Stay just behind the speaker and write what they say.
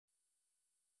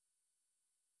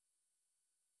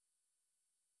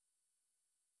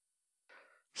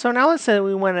So now let's say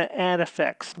we want to add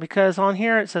effects, because on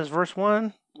here it says verse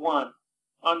 1. 1.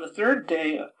 On the third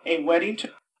day, a wedding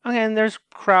took. Okay, and there's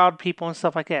crowd, people, and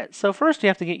stuff like that. So first you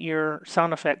have to get your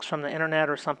sound effects from the internet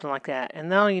or something like that. And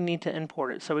now you need to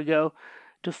import it. So we go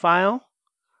to File.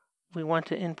 We want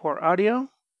to import audio.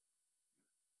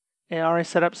 It already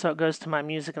set up so it goes to my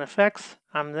music and effects.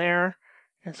 I'm there.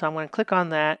 And so I'm going to click on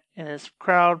that. And it's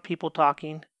crowd, people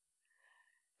talking. I'm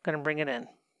going to bring it in.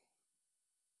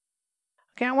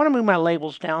 Okay, I want to move my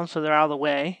labels down so they're out of the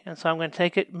way. And so I'm going to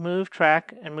take it, move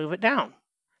track, and move it down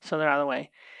so they're out of the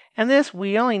way. And this,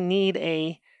 we only need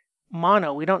a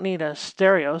mono. We don't need a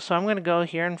stereo. So I'm going to go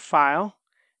here and File.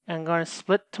 And I'm going to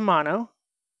split to mono.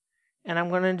 And I'm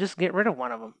going to just get rid of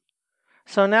one of them.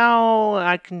 So now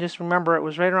I can just remember it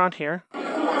was right around here.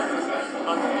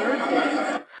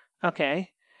 Okay,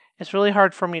 it's really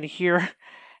hard for me to hear.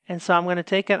 And so I'm going to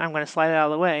take it, I'm going to slide it out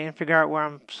of the way and figure out where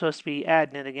I'm supposed to be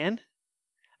adding it again.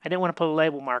 I didn't want to put a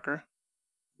label marker.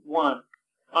 1.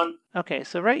 Okay,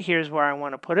 so right here is where I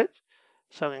want to put it.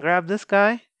 So I can grab this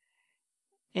guy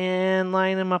and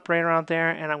line him up right around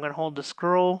there, and I'm going to hold the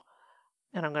scroll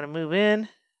and I'm going to move in.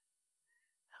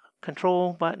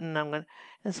 Control button,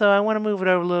 and so I want to move it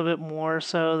over a little bit more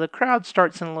so the crowd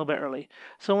starts in a little bit early.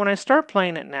 So when I start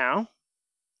playing it now,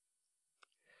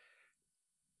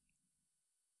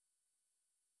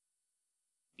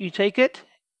 you take it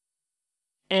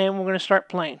and we're going to start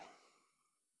playing.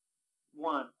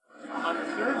 1. On the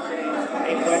third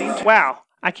day, a wedding. Wow,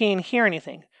 I can't hear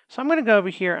anything. So I'm going to go over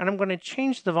here and I'm going to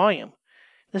change the volume.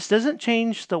 This doesn't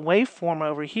change the waveform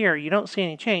over here. You don't see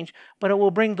any change, but it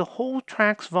will bring the whole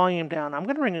track's volume down. I'm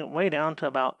going to bring it way down to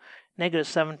about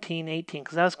 -17, 18,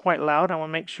 because that's quite loud. I want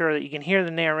to make sure that you can hear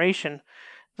the narration.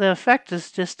 The effect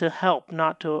is just to help,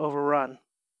 not to overrun.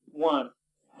 1.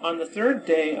 On the third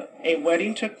day, a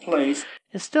wedding took place.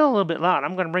 It's still a little bit loud.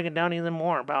 I'm going to bring it down even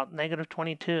more, about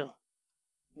 -22.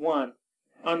 1.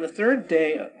 On the third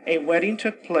day, a wedding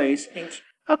took place.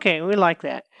 Okay, we like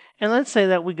that. And let's say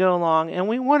that we go along and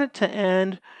we want it to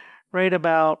end right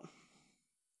about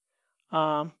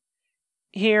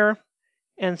here.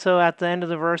 And so at the end of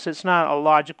the verse, it's not a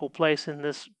logical place in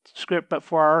this script, but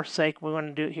for our sake, we want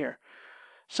to do it here.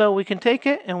 So we can take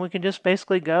it and we can just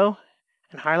basically go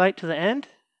and highlight to the end.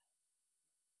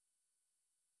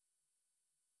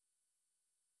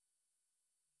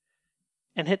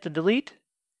 And hit the delete,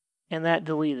 and that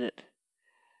deleted it.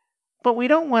 But we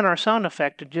don't want our sound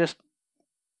effect to just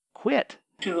quit.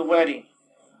 To the wedding.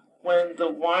 When the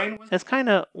wine was. That's kind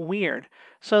of weird.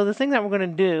 So the thing that we're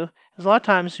going to do is a lot of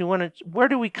times you want to, where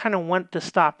do we kind of want to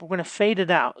stop? We're going to fade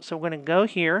it out. So we're going to go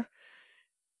here.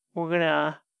 We're going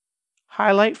to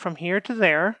highlight from here to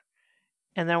there.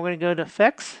 And then we're going to go to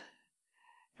effects.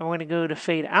 And we're going to go to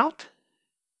fade out.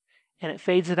 And it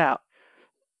fades it out.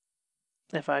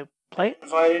 If I play it.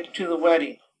 Invited to the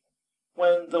wedding.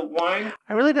 When the wine.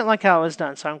 I really didn't like how it was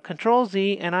done. So I'm Control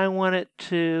Z and I want it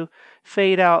to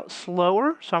fade out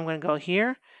slower. So I'm going to go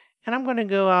here. And I'm going to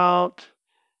go out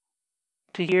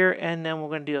to here, and then we're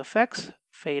going to do effects,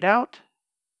 fade out.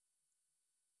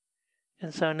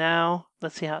 And so now,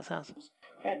 let's see how it sounds.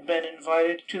 Had been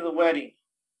invited to the wedding.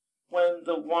 When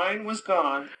the wine was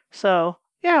gone. So,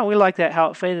 yeah, we like that,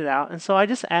 how it faded out. And so I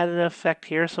just added an effect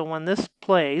here. So when this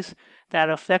plays, that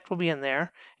effect will be in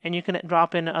there. And you can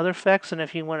drop in other effects. And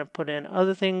if you want to put in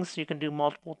other things, you can do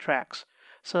multiple tracks.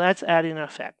 So that's adding an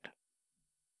effect.